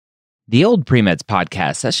The Old Pre-Meds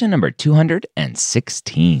Podcast, session number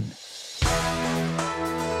 216.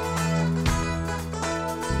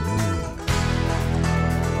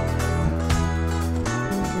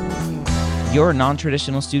 You're a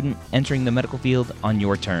non-traditional student entering the medical field on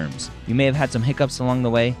your terms. You may have had some hiccups along the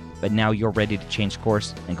way, but now you're ready to change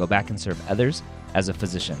course and go back and serve others as a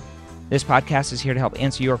physician. This podcast is here to help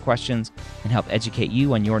answer your questions and help educate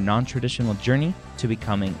you on your non-traditional journey to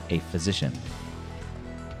becoming a physician.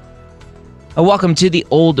 Welcome to the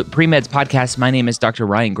Old Pre-Meds Podcast. My name is Dr.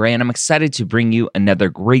 Ryan Gray, and I'm excited to bring you another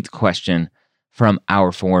great question from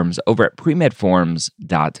our forums over at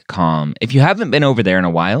premedforums.com. If you haven't been over there in a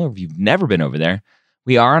while, or if you've never been over there,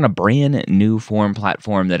 we are on a brand new forum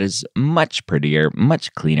platform that is much prettier,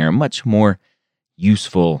 much cleaner, much more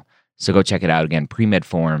useful. So go check it out again,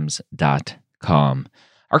 premedforums.com.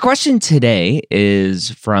 Our question today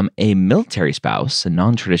is from a military spouse, a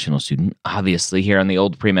non-traditional student, obviously here on the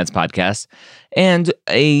Old Pre-Meds Podcast, and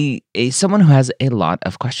a someone who has a lot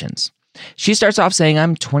of questions. She starts off saying,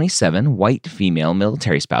 I'm 27, white female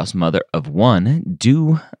military spouse, mother of one,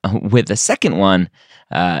 due with a second one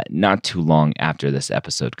not too long after this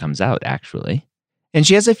episode comes out, actually. And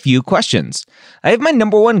she has a few questions. I have my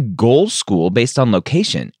number one goal school based on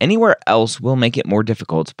location. Anywhere else will make it more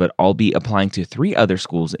difficult, but I'll be applying to 3 other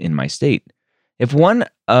schools in my state. If one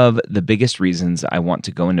of the biggest reasons I want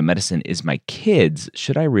to go into medicine is my kids,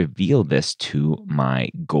 should I reveal this to my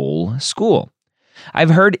goal school?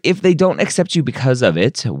 I've heard if they don't accept you because of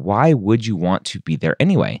it, why would you want to be there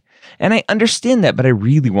anyway? And I understand that, but I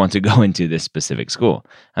really want to go into this specific school.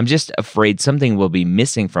 I'm just afraid something will be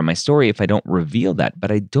missing from my story if I don't reveal that,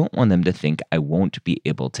 but I don't want them to think I won't be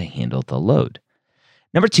able to handle the load.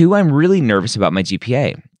 Number 2, I'm really nervous about my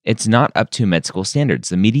GPA. It's not up to med school standards.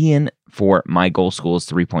 The median for my goal school is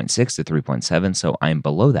 3.6 to 3.7, so I'm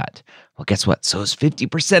below that. Well, guess what? So is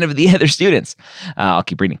 50% of the other students. I'll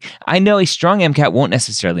keep reading. I know a strong MCAT won't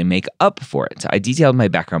necessarily make up for it. I detailed my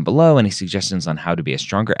background below. Any suggestions on how to be a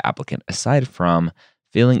stronger applicant aside from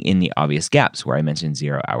filling in the obvious gaps where I mentioned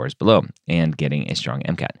 0 hours below and getting a strong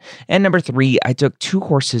MCAT. And number 3, I took 2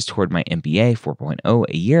 courses toward my MBA 4.0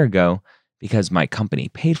 a year ago because my company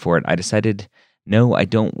paid for it. I decided, no, I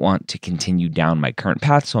don't want to continue down my current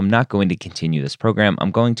path, so I'm not going to continue this program. I'm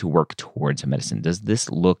going to work towards medicine. Does this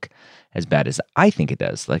look as bad as I think it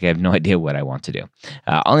does? Like, I have no idea what I want to do.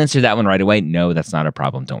 I'll answer that one right away. No, that's not a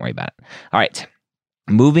problem. Don't worry about it. All right.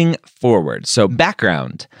 Moving forward. So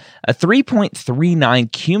background, a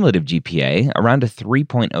 3.39 cumulative GPA, around a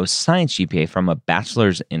 3.0 science GPA from a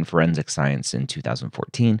bachelor's in forensic science in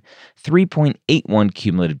 2014, 3.81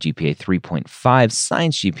 cumulative GPA, 3.5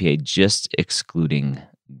 science GPA, just excluding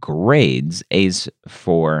grades, A's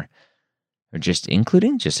for, or just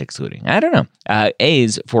including, just excluding, I don't know.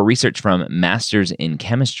 A's for research from master's in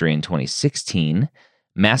chemistry in 2016,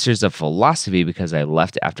 Masters of Philosophy because I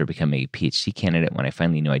left after becoming a PhD candidate when I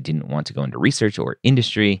finally knew I didn't want to go into research or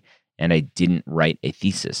industry, and I didn't write a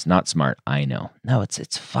thesis. Not smart, I know. No,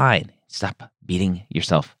 it's fine. Stop beating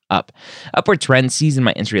yourself up. Upward trend C's in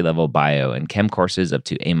my entry-level bio and chem courses up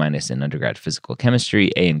to A- in undergrad physical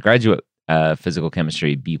chemistry, A in graduate physical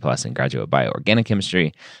chemistry, B+ in graduate bioorganic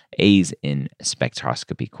chemistry, A's in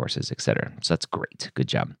spectroscopy courses, etc. So that's great. Good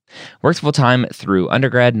job. Worked full-time through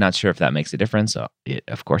undergrad. Not sure if that makes a difference. It,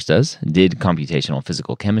 of course, does. Did computational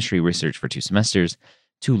physical chemistry research for 2 semesters,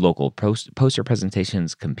 2 local poster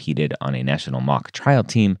presentations, competed on a national mock trial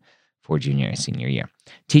team for junior and senior year.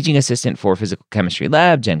 Teaching assistant for physical chemistry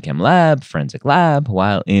lab, Gen Chem lab, forensic lab,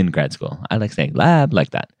 while in grad school. I like saying lab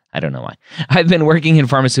like that. I don't know why. I've been working in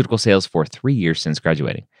pharmaceutical sales for 3 years since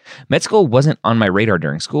graduating. Med school wasn't on my radar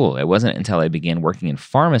during school. It wasn't until I began working in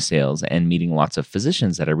pharma sales and meeting lots of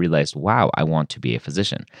physicians that I realized, wow, I want to be a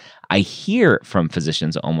physician. I hear from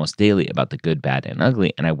physicians almost daily about the good, bad, and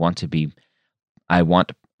ugly, and I want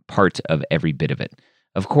part of every bit of it.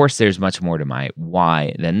 Of course, there's much more to my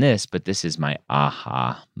why than this, but this is my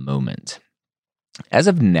aha moment. As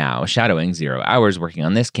of now, shadowing 0 hours, working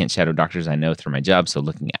on this, can't shadow doctors I know through my job, so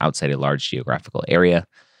looking outside a large geographical area.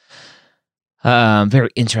 Very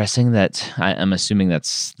interesting that I'm assuming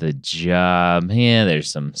that's the job. Yeah,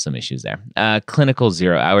 there's some issues there. Clinical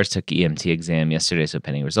 0 hours, took EMT exam yesterday, so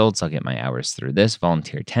pending results. I'll get my hours through this.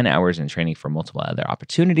 Volunteer 10 hours in training for multiple other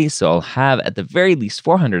opportunities, so I'll have at the very least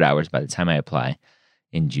 400 hours by the time I apply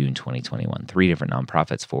in June 2021. 3 different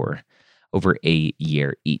nonprofits for over a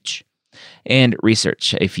year each. And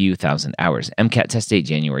research, a few thousand hours. MCAT test date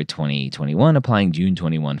January 2021, applying June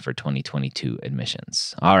 21 for 2022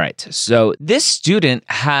 admissions. All right, so this student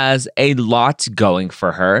has a lot going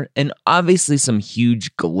for her and obviously some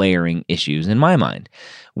huge glaring issues in my mind.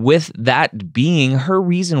 With that being her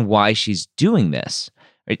reason why she's doing this.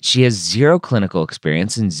 Right? She has zero clinical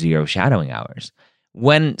experience and zero shadowing hours.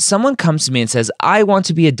 When someone comes to me and says, I want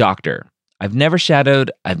to be a doctor, I've never shadowed,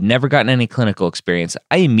 I've never gotten any clinical experience,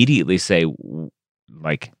 I immediately say,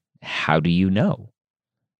 like, how do you know?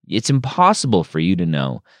 It's impossible for you to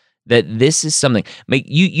know that this is something.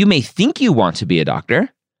 You may think you want to be a doctor,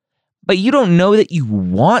 but you don't know that you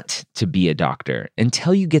want to be a doctor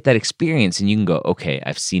until you get that experience and you can go, okay,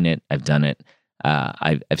 I've seen it, I've done it,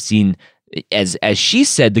 I've seen, as she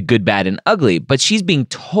said, the good, bad, and ugly, but she's being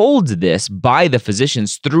told this by the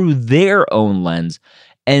physicians through their own lens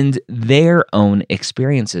and their own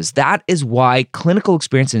experiences. That is why clinical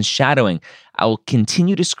experience and shadowing, I will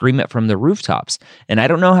continue to scream it from the rooftops. And I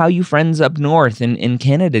don't know how you friends up north in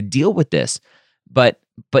Canada deal with this, but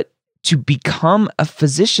to become a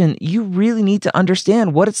physician, you really need to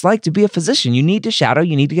understand what it's like to be a physician. You need to shadow,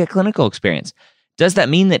 you need to get clinical experience. Does that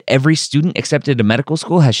mean that every student accepted to medical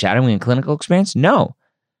school has shadowing and clinical experience? No.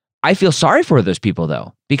 I feel sorry for those people,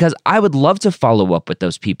 though, because I would love to follow up with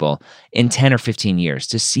those people in 10 or 15 years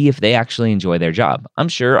to see if they actually enjoy their job. I'm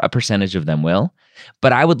sure a percentage of them will,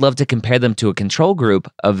 but I would love to compare them to a control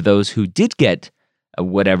group of those who did get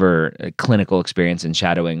whatever clinical experience and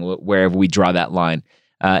shadowing, wherever we draw that line.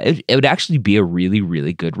 It would actually be a really,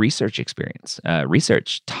 really good research experience,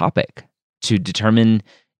 research topic to determine,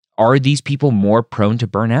 are these people more prone to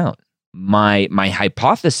burnout? My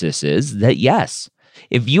hypothesis is that yes.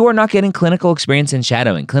 If you are not getting clinical experience in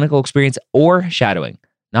shadowing, clinical experience or shadowing,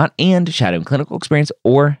 not and shadowing, clinical experience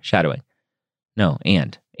or shadowing. No,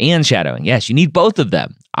 and shadowing. Yes, you need both of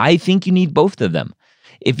them. I think you need both of them.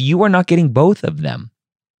 If you are not getting both of them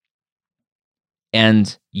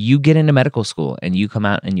and you get into medical school and you come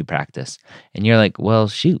out and you practice and you're like, well,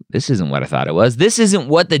 shoot, this isn't what I thought it was. This isn't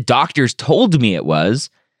what the doctors told me it was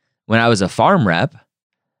when I was a farm rep,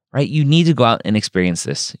 right? You need to go out and experience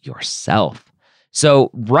this yourself.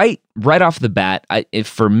 So right off the bat,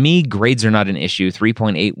 for me, grades are not an issue.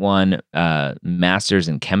 3.81 master's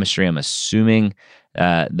in chemistry. I'm assuming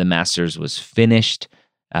the master's was finished.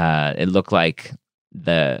 It looked like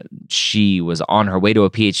she was on her way to a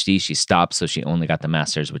PhD. She stopped, so she only got the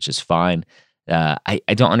master's, which is fine. I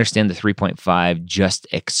don't understand the 3.5 just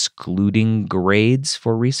excluding grades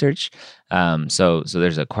for research. So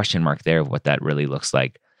there's a question mark there of what that really looks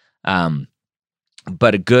like.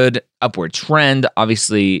 But a good upward trend,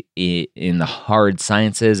 obviously, in the hard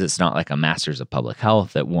sciences. It's not like a master's of public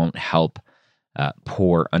health that won't help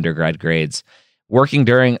poor undergrad grades. Working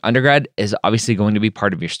during undergrad is obviously going to be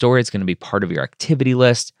part of your story. It's going to be part of your activity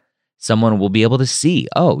list. Someone will be able to see,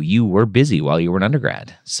 oh, you were busy while you were an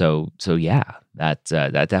undergrad. So yeah, that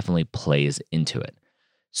definitely plays into it.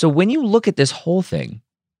 So when you look at this whole thing,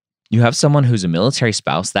 you have someone who's a military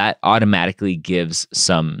spouse. That automatically gives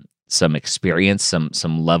some experience,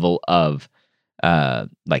 some level of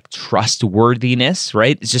like trustworthiness,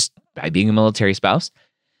 right? It's just by being a military spouse.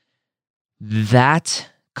 That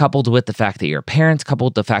coupled with the fact that you're a parent,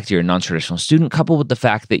 coupled with the fact that you're a non-traditional student, coupled with the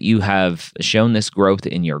fact that you have shown this growth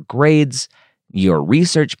in your grades, your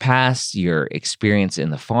research past, your experience in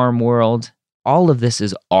the farm world, all of this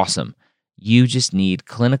is awesome. You just need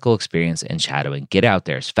clinical experience and shadowing. Get out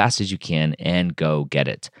there as fast as you can and go get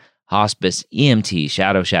it. Hospice, EMT,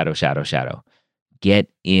 shadow. Get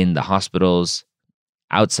in the hospitals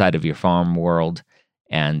outside of your farm world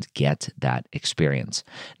and get that experience.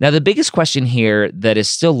 Now, the biggest question here that is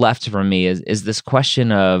still left for me is this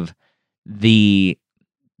question of the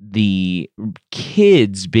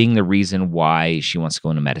kids being the reason why she wants to go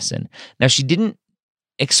into medicine. Now, she didn't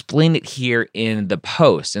explain it here in the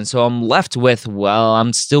post. And so I'm left with, well,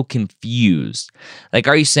 I'm still confused. Like,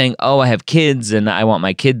 are you saying, oh, I have kids and I want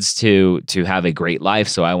my kids to have a great life,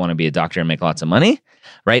 so I want to be a doctor and make lots of money,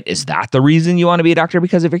 right? Is that the reason you want to be a doctor,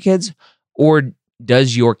 because of your kids? Or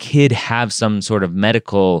does your kid have some sort of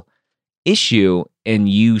medical issue and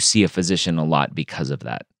you see a physician a lot because of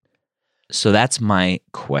that? So that's my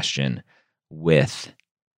question with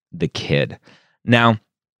the kid. Now,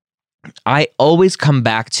 I always come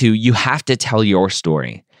back to, you have to tell your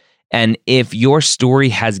story. And if your story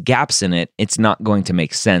has gaps in it, it's not going to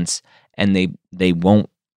make sense and they won't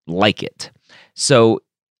like it. So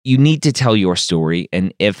you need to tell your story.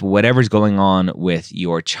 And if whatever's going on with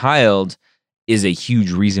your child is a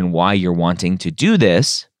huge reason why you're wanting to do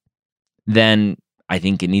this, then I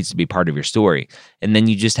think it needs to be part of your story. And then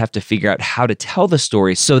you just have to figure out how to tell the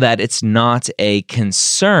story so that it's not a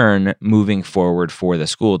concern moving forward for the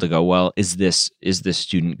school to go, well, is this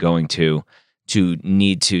student going to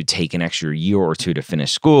need to take an extra year or two to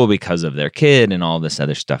finish school because of their kid and all this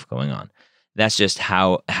other stuff going on. That's just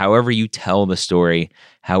however you tell the story,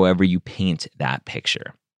 however you paint that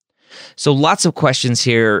picture. So lots of questions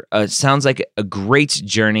here. Sounds like a great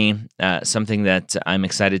journey, something that I'm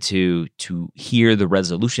excited to hear the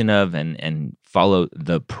resolution of and follow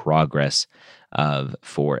the progress of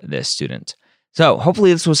for this student. So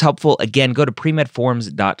hopefully this was helpful. Again, go to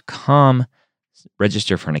premedforums.com,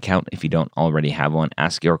 register for an account if you don't already have one,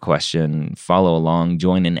 ask your question, follow along,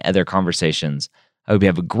 join in other conversations. I hope you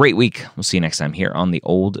have a great week. We'll see you next time here on the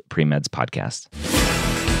Old Premeds Podcast.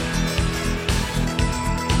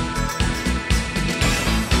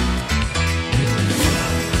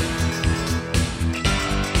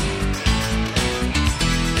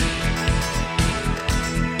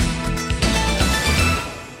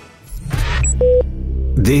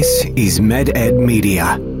 This is MedEd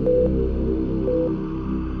Media.